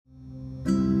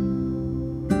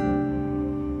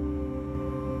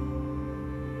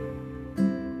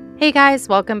Hey guys,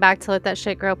 welcome back to Let That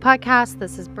Shit Grow podcast.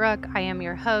 This is Brooke. I am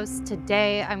your host.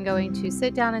 Today, I'm going to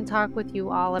sit down and talk with you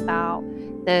all about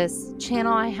this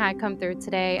channel I had come through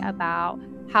today about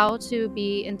how to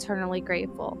be internally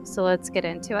grateful. So let's get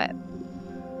into it.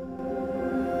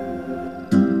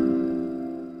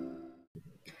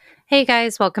 Hey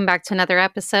guys, welcome back to another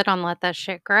episode on Let That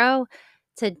Shit Grow.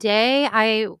 Today,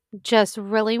 I just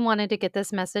really wanted to get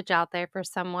this message out there for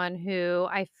someone who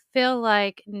I feel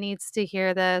like needs to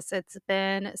hear this. It's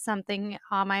been something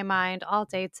on my mind all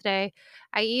day today.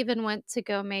 I even went to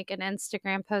go make an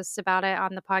Instagram post about it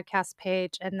on the podcast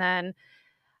page, and then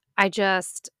it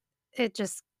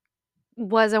just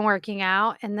wasn't working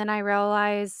out. And then I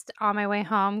realized on my way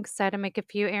home, because I had to make a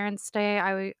few errands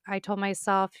today, I told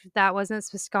myself that wasn't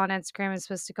supposed to go on Instagram, it's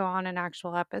supposed to go on an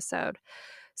actual episode.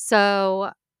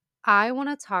 So I want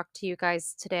to talk to you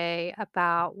guys today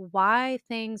about why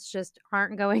things just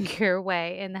aren't going your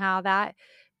way and how that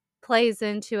plays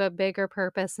into a bigger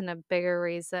purpose and a bigger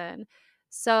reason.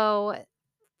 So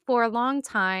for a long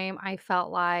time, I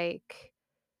felt like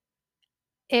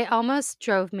it almost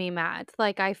drove me mad.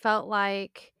 Like I felt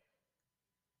like,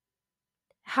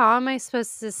 how am I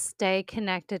supposed to stay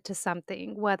connected to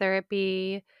something, whether it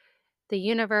be the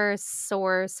universe,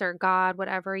 source, or God,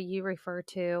 whatever you refer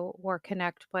to or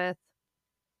connect with?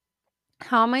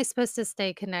 How am I supposed to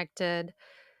stay connected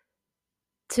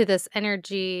to this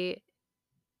energy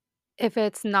if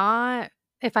it's not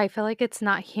if I feel like it's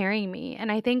not hearing me?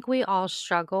 And I think we all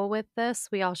struggle with this.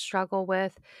 We all struggle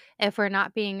with, if we're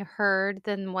not being heard,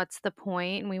 then what's the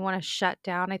point? And we want to shut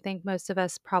down. I think most of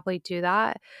us probably do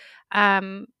that.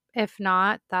 If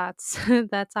not, that's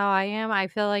that's how I am. I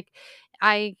feel like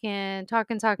I can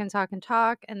talk and talk and talk and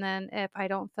talk, and then if I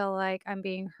don't feel like I'm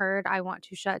being heard, I want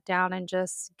to shut down and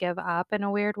just give up in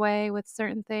a weird way with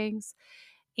certain things.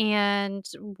 And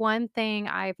one thing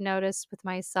I've noticed with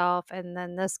myself, and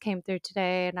then this came through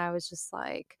today, and I was just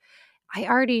like, I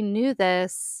already knew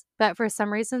this, but for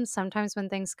some reason, sometimes when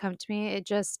things come to me, it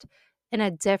just, in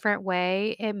a different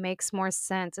way, it makes more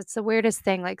sense. It's the weirdest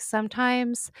thing. Like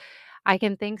sometimes I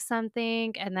can think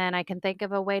something and then I can think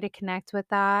of a way to connect with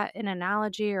that, an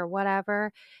analogy or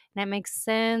whatever, and it makes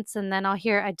sense. And then I'll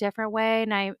hear a different way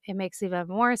and it makes even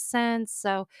more sense.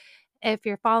 So if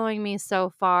you're following me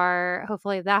so far,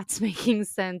 hopefully that's making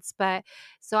sense. But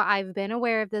so I've been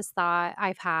aware of this thought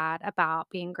I've had about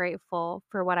being grateful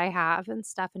for what I have and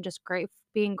stuff, and just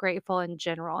being grateful in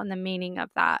general and the meaning of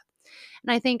that.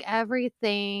 And I think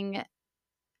everything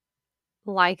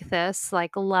like this,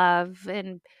 like love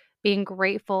and being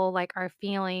grateful, like our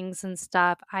feelings and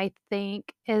stuff, I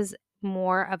think is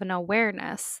more of an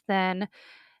awareness than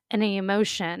any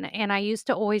emotion. And I used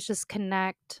to always just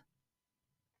connect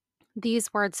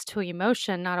these words to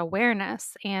emotion, not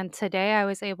awareness. And today I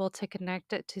was able to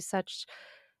connect it to such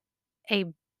a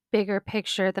bigger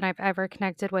picture than I've ever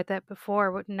connected with it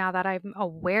before. Now that I'm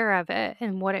aware of it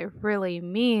and what it really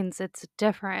means, it's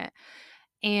different.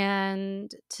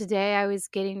 And today I was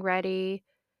getting ready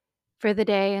for the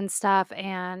day and stuff,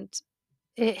 and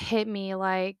it hit me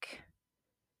like,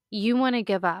 you want to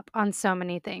give up on so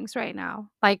many things right now.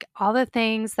 Like all the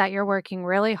things that you're working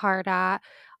really hard at,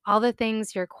 all the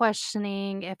things you're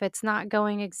questioning, if it's not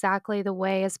going exactly the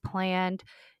way as planned,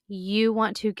 you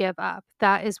want to give up.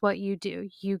 That is what you do.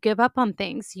 You give up on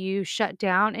things. You shut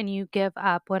down and you give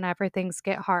up whenever things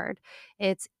get hard.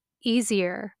 It's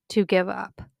easier to give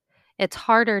up, it's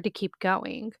harder to keep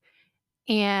going.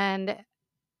 And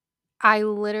I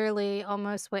literally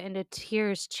almost went into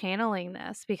tears channeling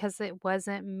this because it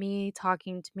wasn't me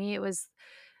talking to me. It was,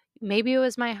 maybe it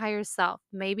was my higher self.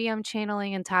 Maybe I'm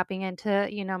channeling and tapping into,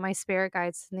 my spirit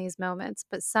guides in these moments.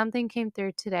 But something came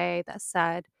through today that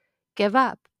said, give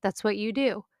up. That's what you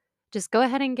do. Just go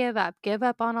ahead and give up. Give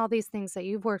up on all these things that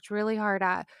you've worked really hard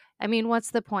at. I mean, what's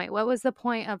the point? What was the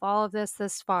point of all of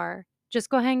this far?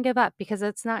 Just go ahead and give up because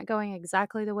it's not going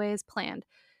exactly the way as planned.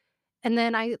 And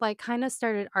then I, like, kinda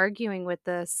started arguing with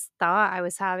this thought I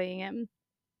was having, and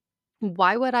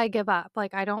why would I give up?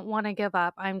 Like, I don't wanna give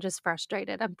up, I'm just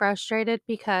frustrated. I'm frustrated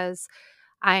because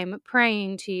I'm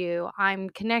praying to you,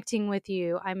 I'm connecting with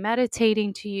you, I'm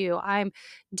meditating to you, I'm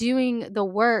doing the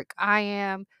work, I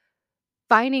am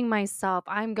finding myself,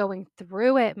 I'm going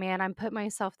through it, man, I'm putting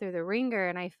myself through the ringer,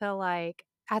 and I feel like,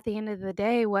 at the end of the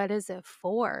day, what is it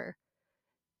for?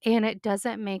 And it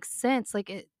doesn't make sense.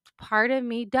 Like, part of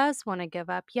me does wanna give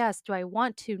up, yes. Do I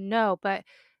want to? No. But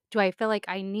do I feel like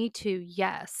I need to?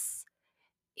 Yes.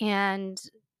 And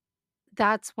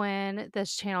that's when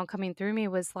this channel coming through me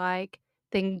was like,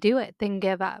 "Then do it, then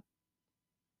give up,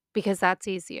 because that's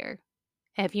easier.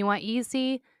 If you want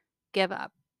easy, give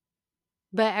up."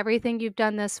 But everything you've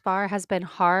done this far has been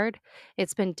hard,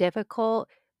 it's been difficult,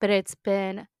 but it's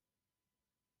been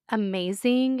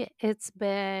amazing, it's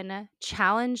been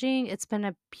challenging, it's been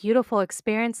a beautiful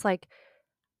experience, like,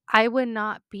 I would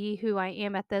not be who I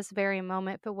am at this very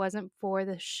moment if it wasn't for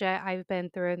the shit I've been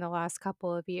through in the last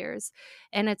couple of years.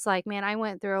 And it's like, man, I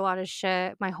went through a lot of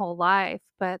shit my whole life,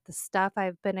 but the stuff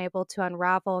I've been able to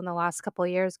unravel in the last couple of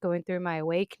years going through my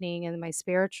awakening and my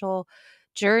spiritual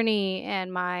journey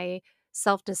and my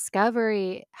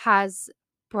self-discovery has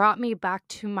brought me back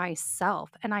to myself,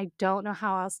 and I don't know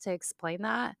how else to explain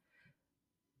that.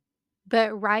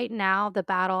 But right now, the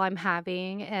battle I'm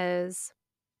having is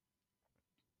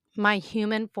my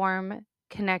human form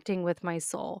connecting with my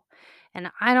soul.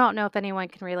 And I don't know if anyone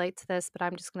can relate to this, but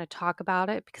I'm just going to talk about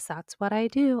it because that's what I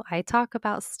do. I talk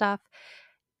about stuff.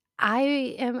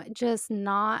 I am just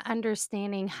not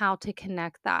understanding how to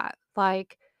connect that.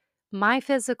 Like my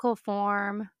physical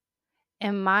form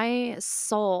and my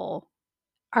soul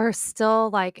are still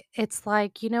like, it's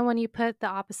like, when you put the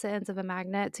opposite ends of a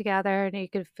magnet together and you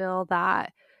could feel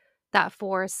that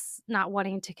force not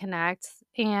wanting to connect,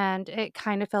 and it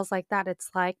kind of feels like that. It's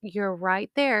like you're right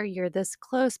there, you're this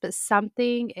close, but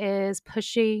something is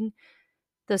pushing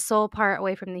the soul part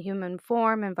away from the human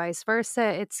form and vice versa.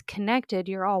 It's connected,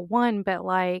 you're all one, but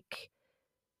like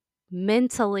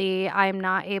mentally, I'm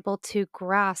not able to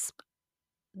grasp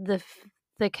the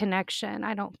connection.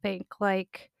 I don't think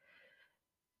like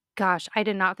gosh, I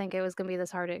did not think it was gonna be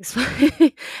this hard to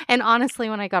explain. And honestly,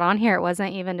 when I got on here, it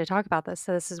wasn't even to talk about this.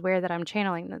 So this is weird that I'm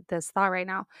channeling this thought right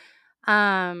now.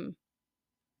 Um,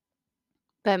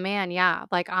 but man, yeah,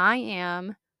 like I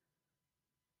am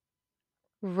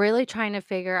really trying to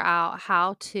figure out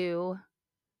how to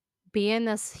be in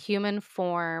this human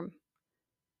form,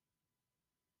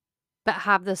 but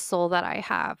have the soul that I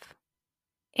have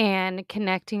and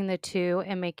connecting the two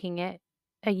and making it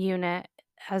a unit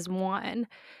as one.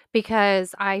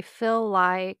 Because I feel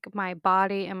like my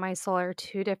body and my soul are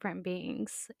two different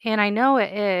beings. And I know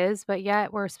it is, but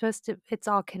yet it's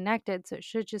all connected. So it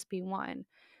should just be one.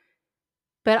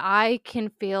 But I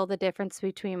can feel the difference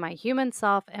between my human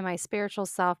self and my spiritual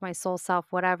self, my soul self,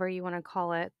 whatever you wanna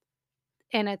call it,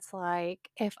 and it's like,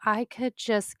 if I could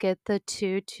just get the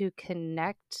 2 to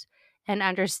connect and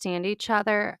understand each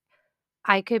other,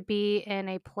 I could be in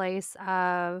a place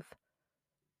of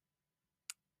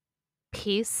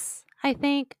peace, I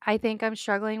think. I think I'm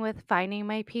struggling with finding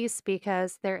my peace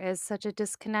because there is such a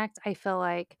disconnect. I feel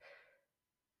like,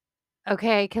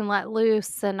 okay, I can let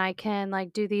loose and I can,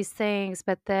 like, do these things,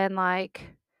 but then,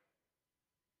 like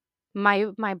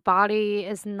my body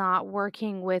is not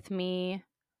working with me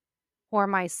or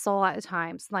my soul at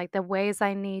times. Like the ways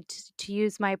I need to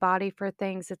use my body for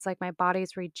things, it's like my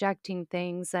body's rejecting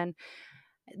things and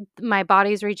my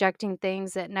body's rejecting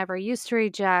things it never used to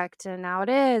reject and now it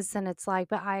is. And it's like,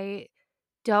 but I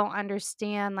don't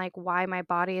understand like why my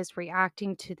body is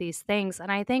reacting to these things.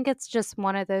 And I think it's just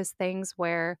one of those things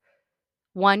where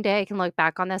one day I can look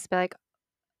back on this, be like,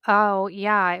 oh,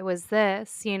 yeah, it was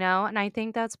this, and I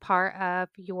think that's part of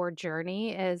your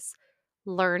journey is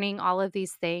learning all of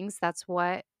these things. That's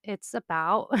what it's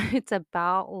about. It's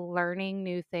about learning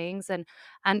new things and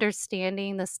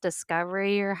understanding this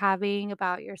discovery you're having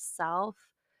about yourself.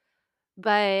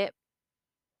 But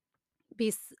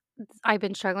bes- I've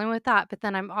been struggling with that, but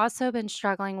then I'm also been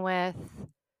struggling with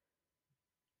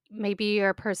maybe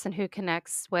you're a person who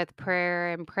connects with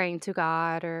prayer and praying to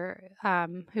God or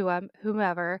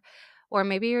whomever, or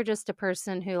maybe you're just a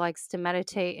person who likes to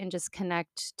meditate and just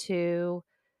connect to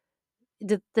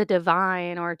the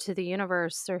divine or to the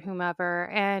universe or whomever.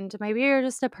 And maybe you're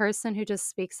just a person who just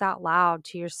speaks out loud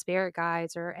to your spirit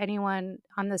guides or anyone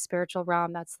on the spiritual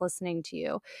realm that's listening to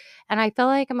you. And I feel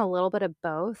like I'm a little bit of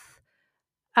both.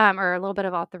 Or a little bit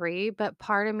of all three, but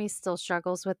part of me still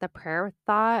struggles with the prayer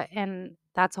thought, and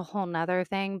that's a whole nother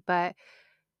thing. But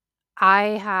I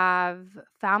have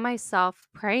found myself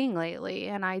praying lately,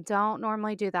 and I don't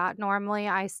normally do that. Normally,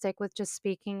 I stick with just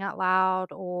speaking out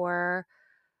loud or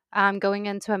going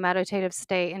into a meditative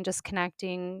state and just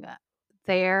connecting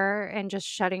there and just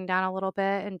shutting down a little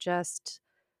bit and just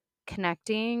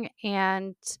connecting.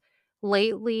 And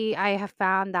lately, I have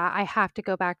found that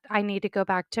I need to go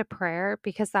back to prayer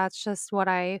because that's just what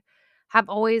I have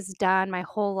always done my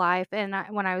whole life. And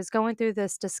when I was going through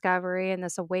this discovery and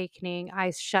this awakening, I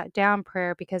shut down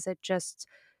prayer because it just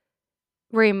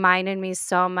reminded me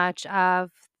so much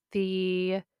of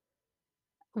the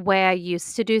way I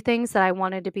used to do things that I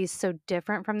wanted to be so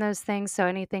different from those things. So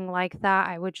anything like that,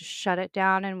 I would just shut it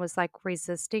down and was like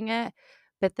resisting it.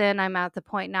 But then I'm at the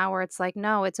point now where it's like,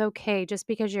 no, it's okay. Just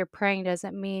because you're praying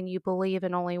doesn't mean you believe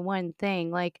in only one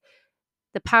thing. Like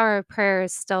the power of prayer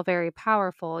is still very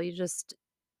powerful.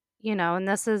 And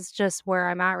this is just where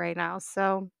I'm at right now.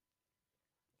 So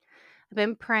I've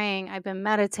been praying, I've been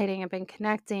meditating, I've been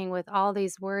connecting with all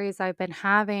these worries I've been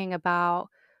having about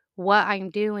what I'm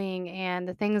doing and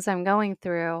the things I'm going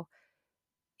through.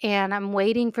 And I'm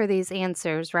waiting for these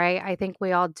answers, right? I think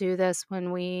we all do this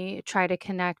when we try to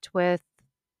connect with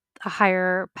a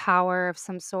higher power of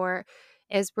some sort,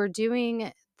 is we're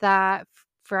doing that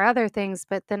for other things,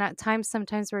 but then at times,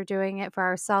 sometimes we're doing it for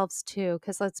ourselves too.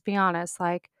 Because let's be honest,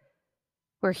 like,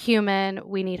 we're human,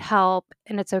 we need help,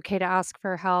 and it's okay to ask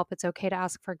for help. It's okay to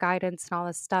ask for guidance and all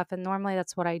this stuff. And normally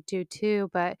that's what I do too.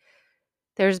 But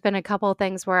there's been a couple of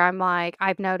things where I'm like,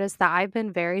 I've noticed that I've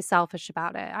been very selfish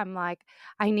about it. I'm like,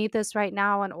 I need this right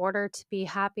now in order to be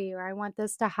happy, or I want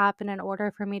this to happen in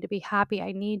order for me to be happy.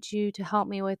 I need you to help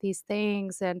me with these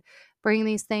things and bring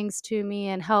these things to me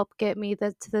and help get me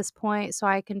to this point so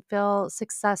I can feel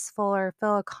successful or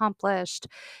feel accomplished.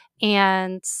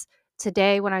 And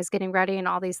today, when I was getting ready and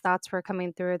all these thoughts were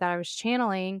coming through that I was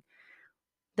channeling,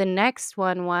 the next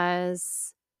one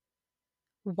was,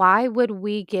 why would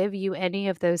we give you any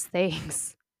of those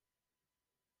things?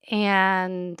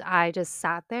 And I just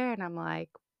sat there and I'm like,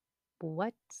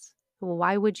 "What?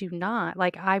 Why would you not?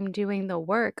 Like, I'm doing the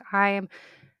work. I'm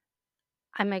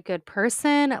a good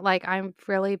person. Like, I've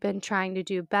really been trying to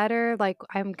do better. Like,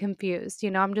 I'm confused.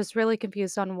 I'm just really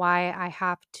confused on why I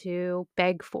have to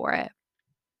beg for it."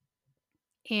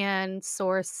 And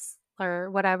Source or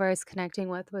whatever I was connecting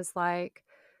with was like,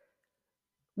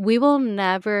 "We will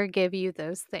never give you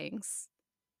those things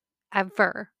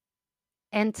ever,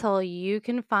 until you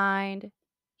can find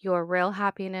your real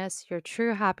happiness, your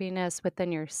true happiness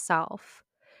within yourself.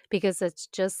 Because it's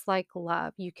just like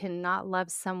love. You cannot love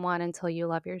someone until you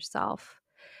love yourself.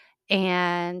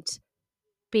 And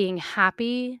being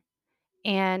happy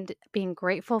and being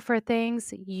grateful for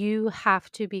things, you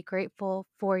have to be grateful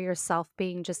for yourself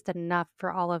being just enough for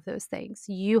all of those things.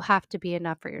 You have to be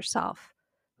enough for yourself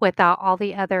without all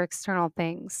the other external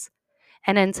things.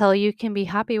 And until you can be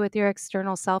happy with your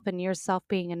external self and yourself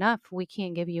being enough, we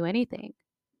can't give you anything."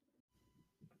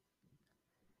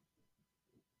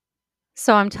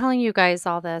 So I'm telling you guys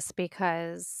all this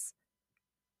because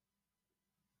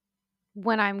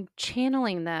when I'm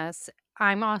channeling this,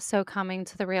 I'm also coming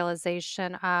to the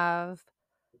realization of,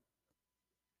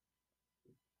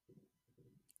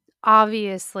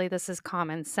 obviously this is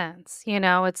common sense.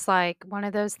 It's like one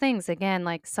of those things, again,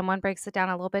 like someone breaks it down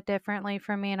a little bit differently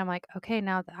for me and I'm like, okay,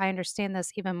 now that I understand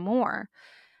this even more.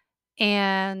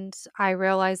 And I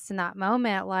realized in that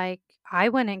moment, like, I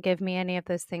wouldn't give me any of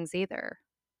those things either,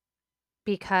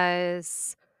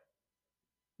 because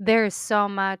there's so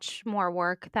much more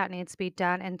work that needs to be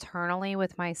done internally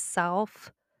with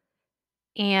myself,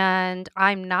 and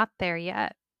I'm not there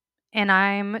yet. And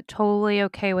I'm totally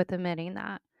okay with admitting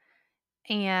that.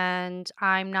 And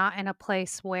I'm not in a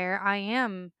place where I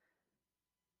am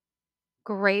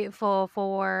grateful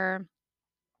for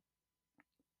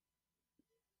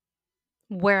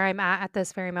where I'm at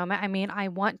this very moment. I mean, I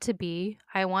want to be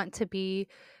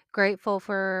grateful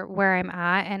for where I'm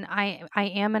at, and I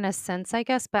am in a sense, I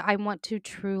guess, but I want to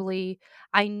truly,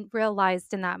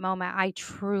 realized in that moment I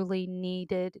truly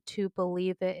needed to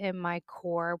believe it in my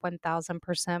core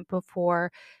 1000%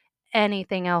 before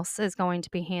anything else is going to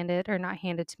be handed, or not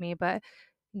handed to me, but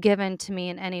given to me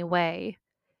in any way.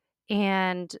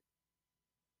 And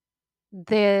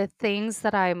the things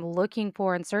that I'm looking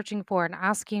for and searching for and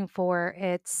asking for,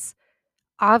 it's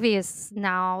obvious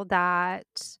now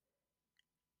that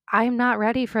I'm not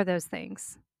ready for those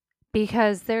things,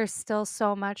 because there's still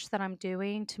so much that I'm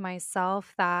doing to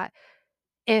myself that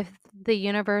if the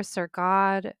universe or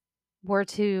God were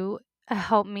to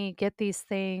help me get these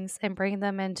things and bring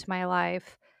them into my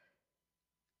life,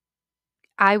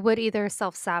 I would either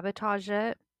self sabotage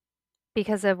it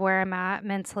because of where I'm at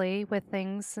mentally with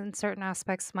things in certain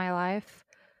aspects of my life,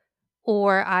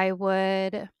 or I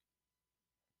would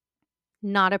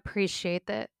not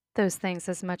appreciate those things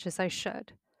as much as I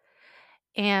should.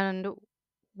 And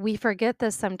we forget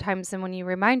this sometimes, and when you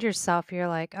remind yourself, you're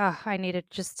like, "Oh, I needed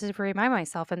just to remind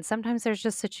myself." And sometimes there's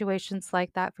just situations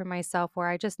like that for myself where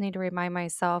I just need to remind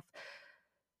myself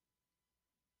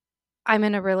I'm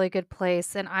in a really good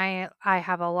place and I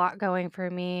have a lot going for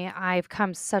me. I've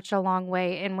come such a long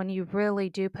way, and when you really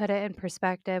do put it in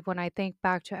perspective, when I think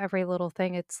back to every little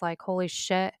thing, it's like, holy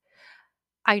shit,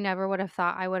 I never would have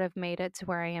thought I would have made it to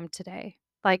where I am today.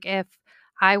 Like, if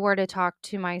I were to talk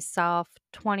to myself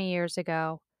 20 years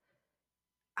ago,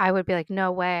 I would be like,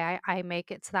 "No way, I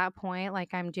make it to that point,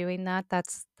 like, I'm doing that,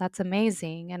 that's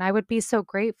amazing," and I would be so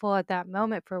grateful at that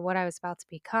moment for what I was about to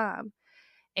become,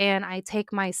 and I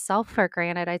take myself for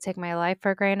granted. I take my life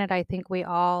for granted. I think we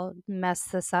all mess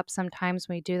this up sometimes.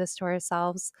 We do this to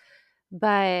ourselves.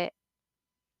 But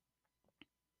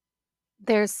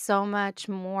there's so much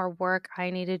more work I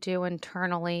need to do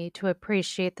internally to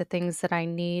appreciate the things that I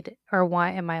need or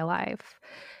want in my life.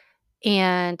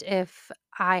 And if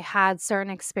I had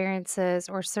certain experiences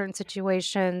or certain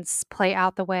situations play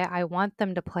out the way I want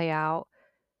them to play out,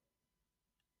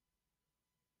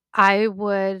 I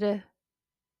would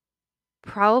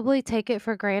probably take it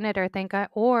for granted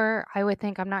or I would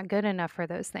think I'm not good enough for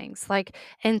those things. Like,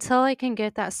 until I can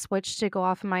get that switch to go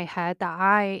off in my head that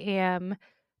I am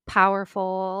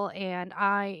powerful and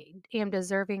I am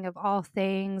deserving of all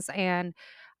things, and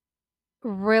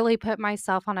really put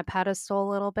myself on a pedestal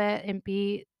a little bit and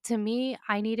be to me,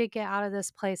 I need to get out of this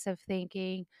place of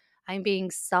thinking I'm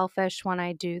being selfish when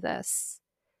I do this,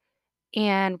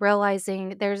 and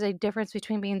realizing there's a difference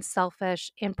between being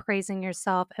selfish and praising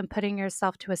yourself and putting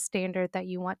yourself to a standard that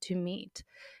you want to meet.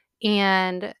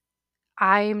 And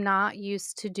I'm not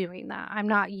used to doing that. I'm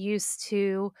not used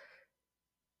to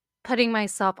putting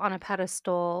myself on a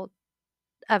pedestal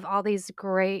of all these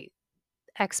great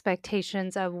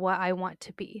expectations of what I want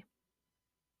to be.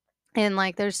 And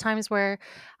like there's times where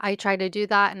I try to do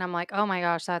that and I'm like, "Oh my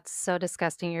gosh, that's so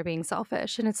disgusting. You're being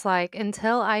selfish." And it's like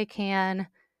until I can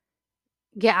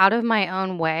get out of my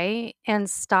own way and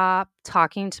stop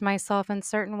talking to myself in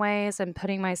certain ways and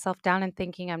putting myself down and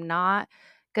thinking I'm not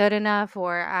good enough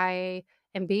or I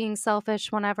am being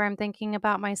selfish whenever I'm thinking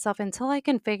about myself, until I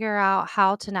can figure out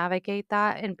how to navigate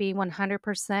that and be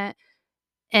 100%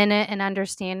 in it and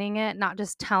understanding it, not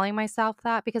just telling myself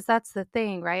that, because that's the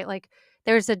thing, right? Like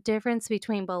there's a difference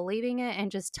between believing it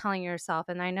and just telling yourself.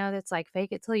 And I know that's like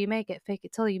fake it till you make it, fake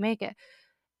it till you make it.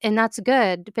 And that's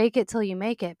good. Fake it till you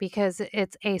make it because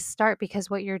it's a start. Because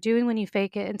what you're doing when you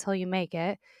fake it until you make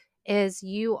it is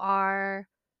you are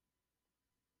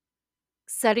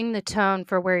setting the tone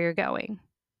for where you're going.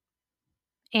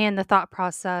 And the thought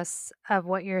process of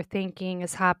what you're thinking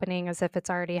is happening as if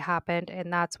it's already happened.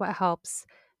 And that's what helps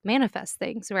manifest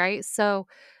things, right? So,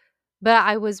 but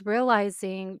I was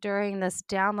realizing during this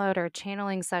download or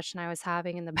channeling session I was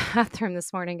having in the bathroom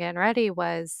this morning getting ready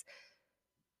was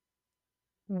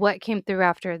what came through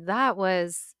after that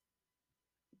was,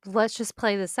 let's just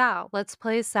play this out. Let's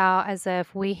play this out as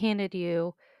if we handed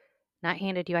you, not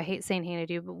handed you, I hate saying handed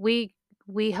you, but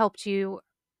we helped you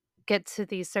get to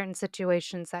these certain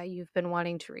situations that you've been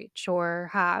wanting to reach or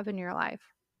have in your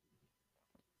life.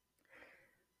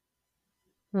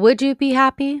 Would you be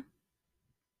happy?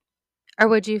 Or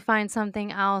would you find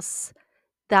something else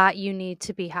that you need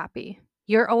to be happy?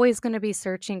 You're always going to be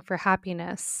searching for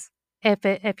happiness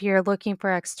if you're looking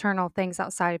for external things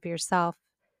outside of yourself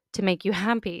to make you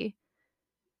happy.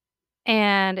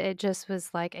 And it just was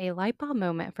like a light bulb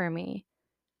moment for me.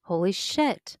 Holy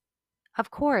shit. Of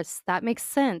course, that makes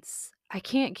sense. I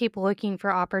can't keep looking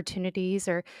for opportunities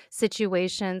or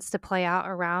situations to play out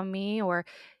around me. Or,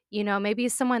 maybe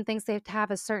someone thinks they have to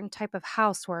have a certain type of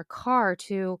house or a car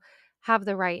to have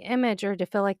the right image or to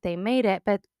feel like they made it.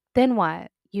 But then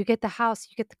what? You get the house,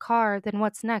 you get the car, then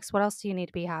what's next? What else do you need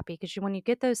to be happy? Because when you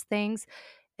get those things,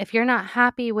 if you're not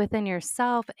happy within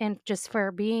yourself and just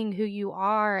for being who you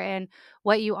are and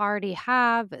what you already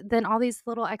have, then all these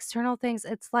little external things,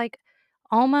 it's like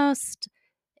almost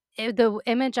the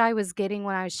image I was getting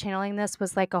when I was channeling this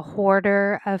was like a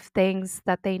hoarder of things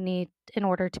that they need in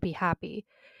order to be happy.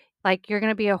 Like you're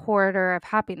going to be a hoarder of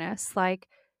happiness. Like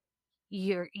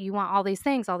you want all these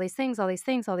things, all these things, all these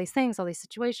things, all these things, all these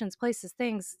situations, places,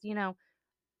 things,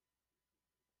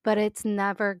 but it's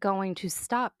never going to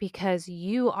stop because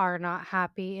you are not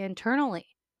happy internally.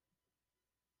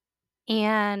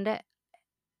 And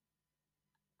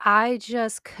I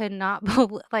just could not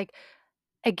believe, like,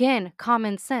 again,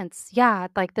 common sense. Yeah,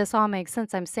 like this all makes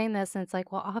sense. I'm saying this and it's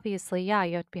like, well, obviously, yeah,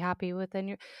 you have to be happy within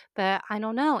your, but I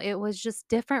don't know. It was just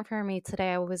different for me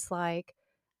today. I was like,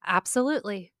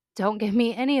 absolutely. Don't give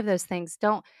me any of those things.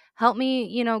 Don't help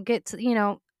me, get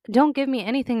to, don't give me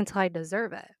anything until I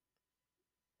deserve it.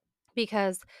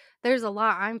 Because there's a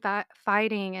lot I'm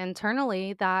fighting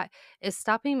internally that is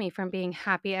stopping me from being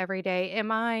happy every day.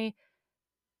 Am I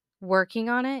working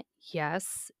on it?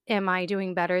 Yes. Am I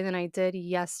doing better than I did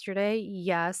yesterday?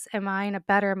 Yes. Am I in a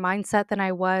better mindset than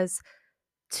I was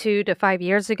 2 to 5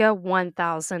 years ago?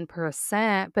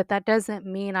 1000%. But that doesn't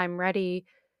mean I'm ready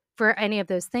for any of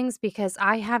those things because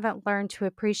I haven't learned to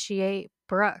appreciate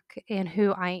Brooke and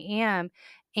who I am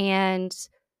and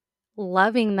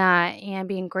loving that and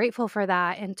being grateful for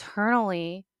that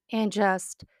internally and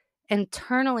just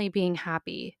internally being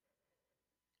happy.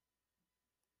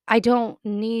 I don't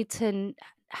need to.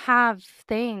 have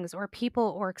things or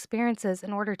people or experiences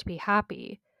in order to be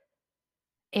happy.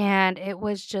 And it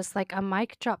was just like a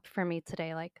mic drop for me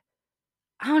today. Like,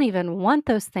 I don't even want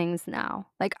those things now.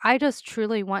 Like, I just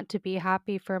truly want to be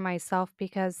happy for myself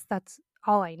because that's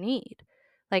all I need.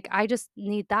 Like, I just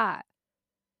need that.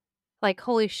 Like,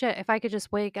 holy shit, if I could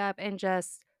just wake up and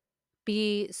just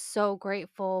be so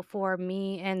grateful for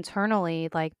me internally,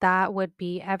 like, that would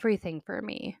be everything for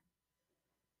me.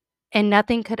 And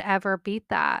nothing could ever beat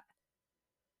that.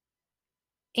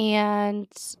 And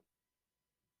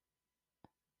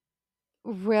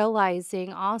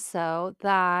realizing also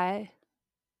that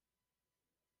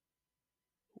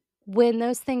when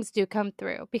those things do come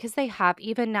through, because they have,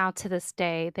 even now to this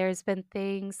day, there's been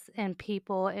things and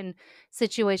people and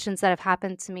situations that have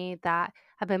happened to me that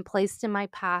have been placed in my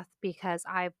path because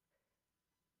I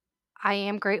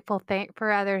am grateful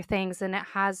for other things, and it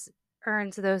has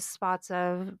earned those spots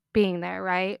of being there,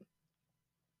 right?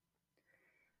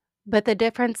 But the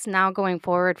difference now going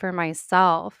forward for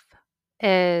myself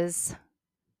is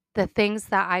the things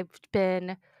that I've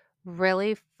been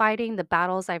really fighting, the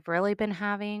battles I've really been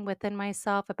having within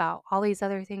myself about all these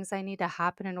other things I need to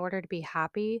happen in order to be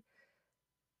happy.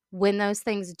 When those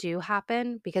things do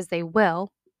happen, because they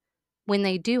will, when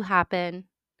they do happen,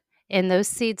 and those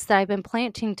seeds that I've been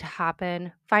planting to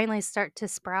happen finally start to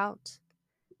sprout,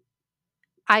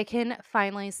 I can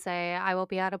finally say I will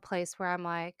be at a place where I'm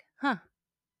like, huh,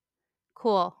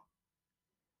 cool.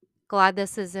 Glad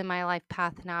this is in my life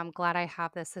path now. I'm glad I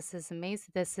have this. This is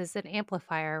amazing. This is an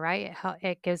amplifier, right?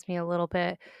 It gives me a little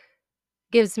bit,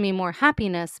 gives me more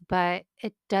happiness, but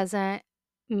it doesn't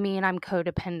mean I'm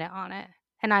codependent on it.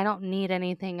 And I don't need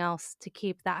anything else to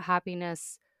keep that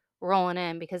happiness rolling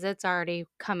in because it's already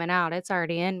coming out. It's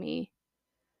already in me.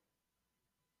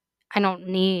 I don't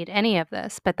need any of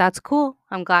this, but that's cool.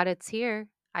 I'm glad it's here.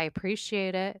 I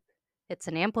appreciate it. It's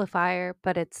an amplifier,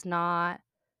 but it's not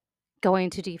going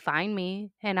to define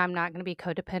me. And I'm not going to be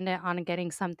codependent on getting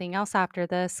something else after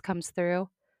this comes through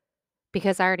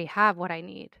because I already have what I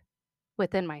need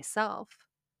within myself.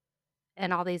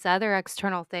 And all these other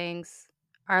external things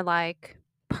are like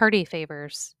party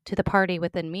favors to the party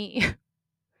within me.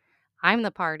 I'm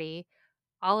the party.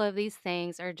 All of these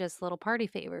things are just little party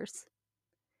favors.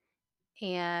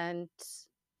 And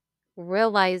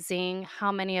realizing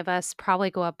how many of us probably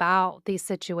go about these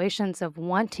situations of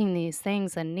wanting these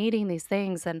things and needing these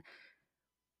things and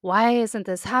why isn't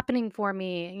this happening for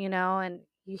me, and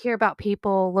you hear about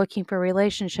people looking for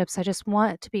relationships. I just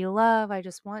want to be loved. I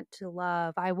just want to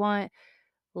love. I want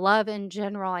love in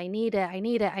general. I need it. I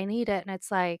need it. I need it. And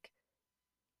it's like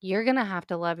you're going to have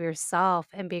to love yourself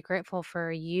and be grateful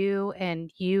for you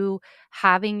and you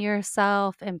having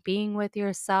yourself and being with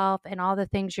yourself and all the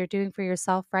things you're doing for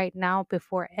yourself right now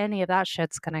before any of that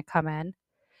shit's going to come in.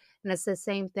 And it's the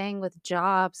same thing with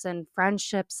jobs and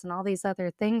friendships and all these other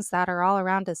things that are all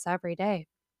around us every day.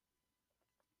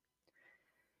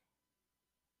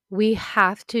 We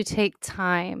have to take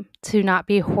time to not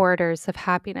be hoarders of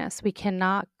happiness. We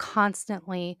cannot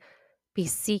constantly be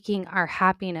seeking our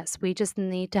happiness. We just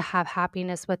need to have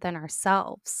happiness within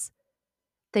ourselves.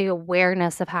 The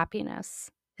awareness of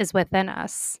happiness is within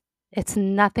us. It's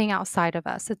nothing outside of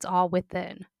us, it's all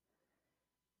within.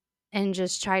 And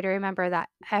just try to remember that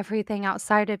everything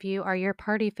outside of you are your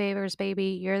party favors,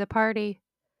 baby. You're the party,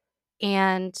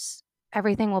 and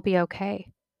everything will be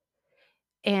okay.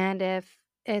 And if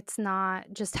it's not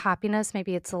just happiness,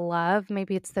 maybe it's love,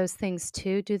 maybe it's those things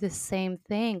too. Do the same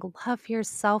thing. Love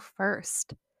yourself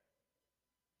first.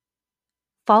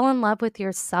 Fall in love with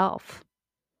yourself.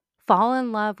 Fall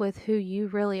in love with who you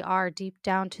really are deep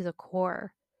down to the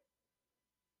core.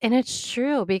 And it's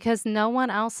true because no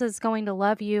one else is going to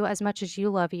love you as much as you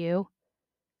love you.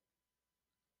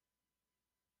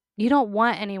 You don't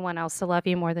want anyone else to love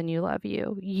you more than you love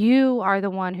you. You are the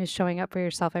one who's showing up for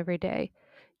yourself every day.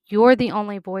 You're the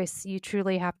only voice you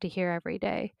truly have to hear every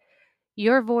day.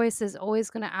 Your voice is always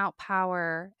going to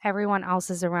outpower everyone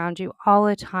else's around you all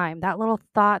the time. That little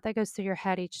thought that goes through your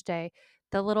head each day,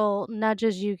 the little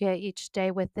nudges you get each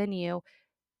day within you,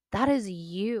 that is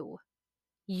you.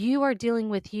 You are dealing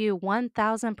with you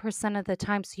 1000% of the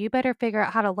time. So you better figure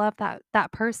out how to love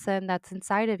that person that's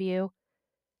inside of you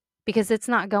because it's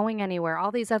not going anywhere.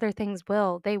 All these other things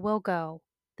they will go.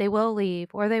 They will leave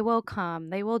or they will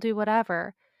come. They will do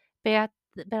whatever. But at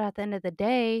the end of the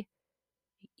day,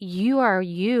 you are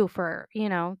you for,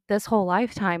 this whole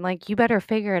lifetime. Like, you better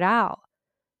figure it out.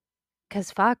 Cause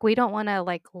fuck, we don't want to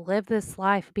like live this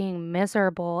life being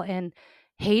miserable and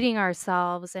hating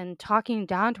ourselves and talking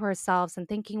down to ourselves and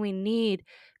thinking we need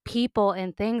people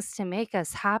and things to make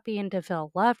us happy and to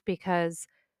feel loved because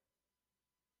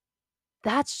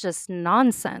That's just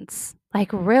nonsense.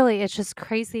 Like, really, it's just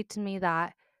crazy to me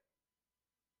that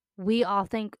we all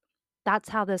think that's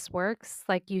how this works.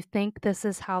 Like, you think this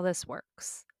is how this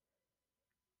works.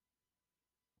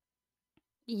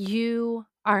 You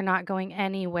are not going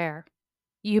anywhere.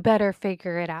 You better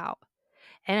figure it out.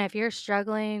 And if you're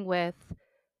struggling with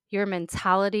your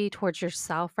mentality towards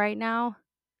yourself right now,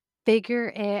 figure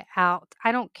it out.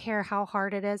 I don't care how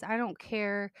hard it is. I don't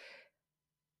care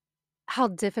how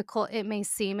difficult it may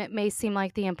seem. It may seem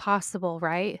like the impossible,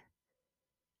 right?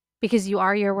 Because you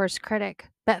are your worst critic,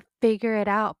 but figure it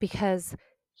out because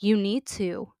you need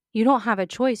to. You don't have a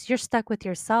choice. You're stuck with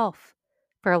yourself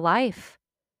for life.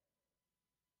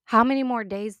 How many more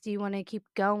days do you want to keep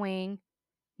going,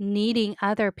 needing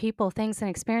other people, things, and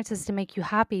experiences to make you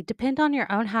happy? Depend on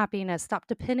your own happiness. Stop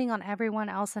depending on everyone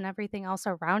else and everything else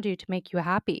around you to make you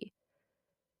happy.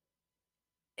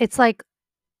 It's like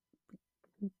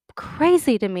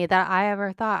crazy to me that I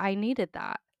ever thought I needed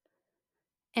that.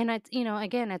 And it's,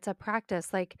 again, it's a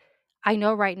practice. Like, I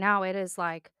know right now it is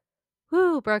like,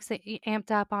 whoo, Brooke's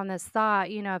amped up on this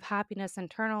thought, of happiness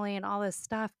internally and all this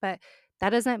stuff. But that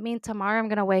doesn't mean tomorrow I'm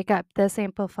going to wake up this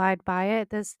amplified by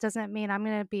it. This doesn't mean I'm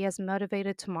going to be as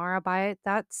motivated tomorrow by it.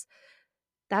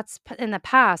 In the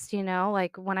past,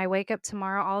 like when I wake up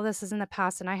tomorrow, all this is in the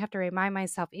past. And I have to remind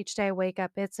myself each day I wake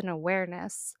up, it's an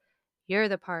awareness. You're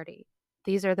the party.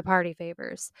 These are the party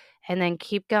favors. And then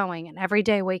keep going. And every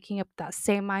day waking up with that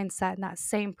same mindset and that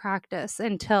same practice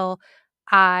until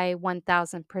I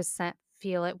 1000%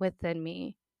 feel it within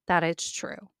me that it's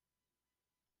true.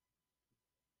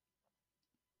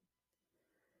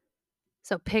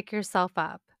 So pick yourself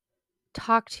up,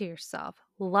 talk to yourself,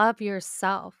 love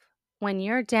yourself. When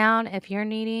you're down, if you're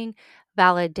needing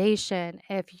validation,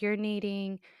 if you're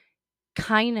needing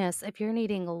kindness, if you're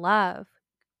needing love,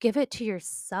 give it to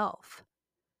yourself.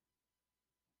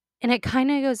 And it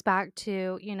kind of goes back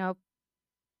to,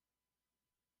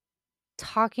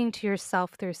 talking to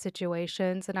yourself through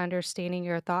situations and understanding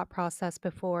your thought process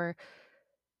before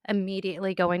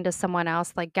immediately going to someone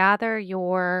else. Like gather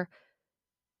your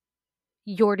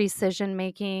decision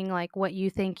making, like what you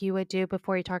think you would do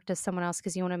before you talk to someone else,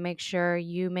 because you want to make sure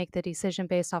you make the decision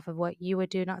based off of what you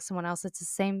would do, not someone else. It's the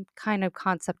same kind of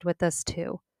concept with this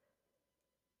too.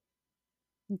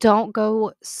 Don't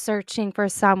go searching for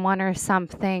someone or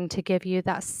something to give you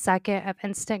that second of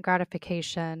instant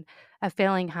gratification of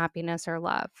feeling happiness or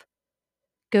love.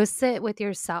 Go sit with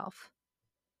yourself.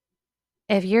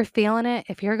 If you're feeling it,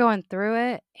 if you're going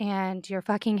through it and you're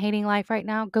fucking hating life right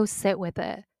now, go sit with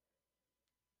it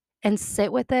and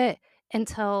sit with it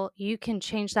until you can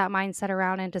change that mindset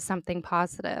around into something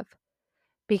positive.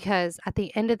 Because at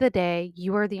the end of the day,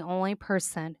 you are the only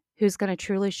person who's going to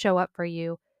truly show up for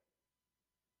you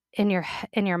in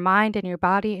your mind, in your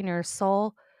body, in your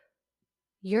soul.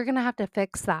 You're going to have to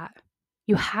fix that.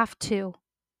 You have to.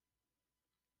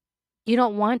 You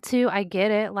don't want to, I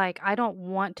get it. Like, I don't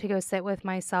want to go sit with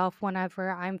myself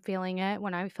whenever I'm feeling it,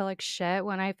 when I feel like shit,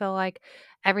 when I feel like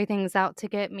everything's out to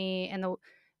get me and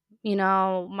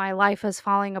my life is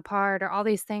falling apart or all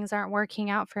these things aren't working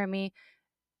out for me.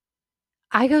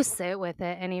 I go sit with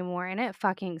it anymore and it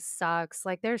fucking sucks.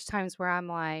 Like, there's times where I'm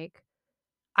like,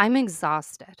 I'm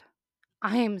exhausted.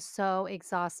 I am so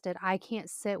exhausted. I can't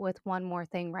sit with one more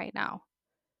thing right now,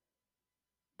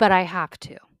 but I have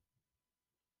to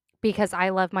because I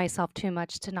love myself too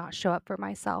much to not show up for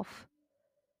myself.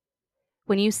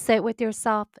 When you sit with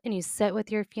yourself and you sit with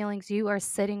your feelings, you are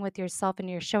sitting with yourself and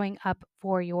you're showing up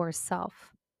for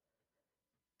yourself.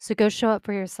 So go show up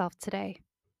for yourself today.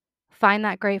 Find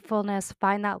that gratefulness,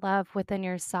 find that love within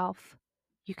yourself.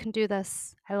 You can do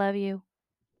this. I love you.